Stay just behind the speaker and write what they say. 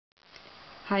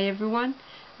Hi everyone,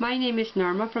 my name is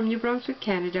Norma from New Brunswick,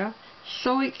 Canada.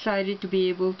 So excited to be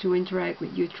able to interact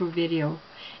with you through video.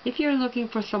 If you're looking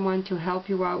for someone to help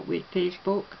you out with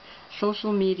Facebook,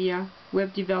 social media,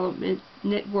 web development,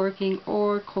 networking,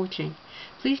 or coaching,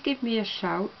 please give me a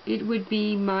shout. It would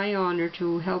be my honor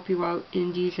to help you out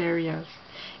in these areas.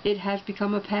 It has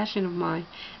become a passion of mine,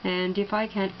 and if I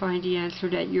can't find the answer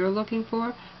that you're looking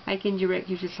for, I can direct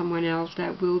you to someone else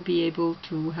that will be able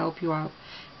to help you out.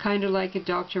 Kind of like a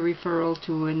doctor referral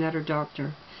to another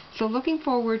doctor. So looking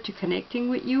forward to connecting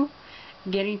with you,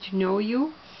 getting to know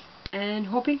you, and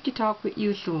hoping to talk with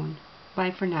you soon.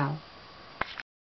 Bye for now.